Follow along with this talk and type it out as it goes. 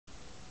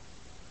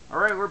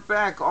Alright, we're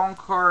back. On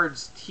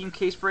cards, team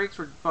case breaks.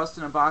 We're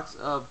busting a box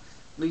of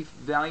Leaf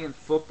Valiant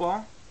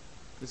football.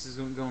 This is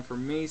going for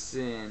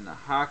Mason.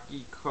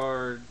 Hockey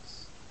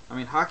cards.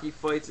 Hockey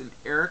fights and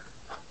Eric.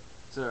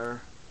 So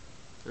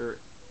they're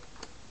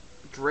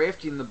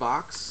drafting the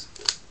box.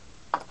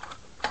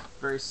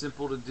 Very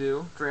simple to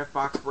do. Draft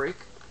box break.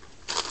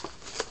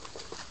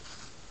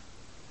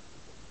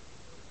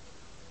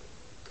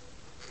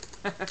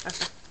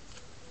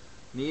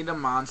 Need a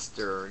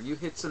monster. You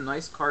hit some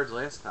nice cards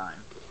last time.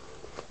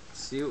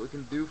 Let's see what we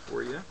can do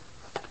for you.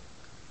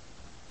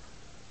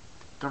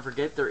 Don't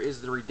forget there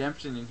is the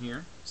redemption in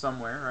here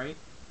somewhere, right?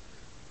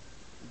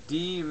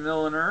 D.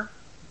 Milliner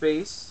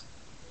base.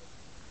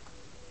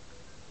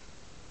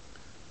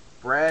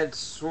 Brad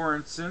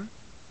Sorensen.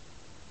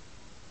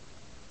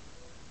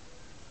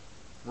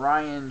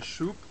 Ryan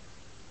Shoop.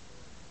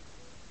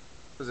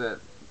 Was that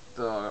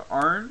the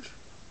orange?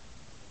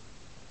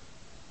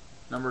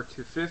 Number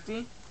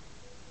 250.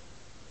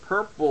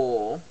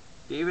 Purple.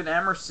 David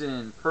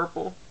Emerson.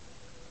 Purple.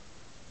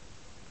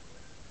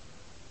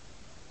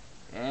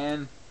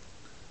 And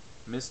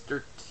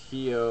Mr.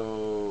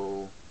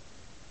 Tio.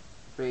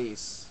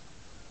 Base.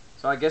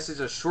 So I guess it's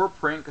a short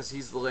print because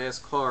he's the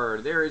last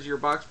card. There is your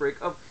box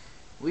break of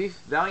Leaf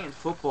Valiant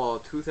Football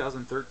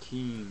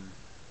 2013.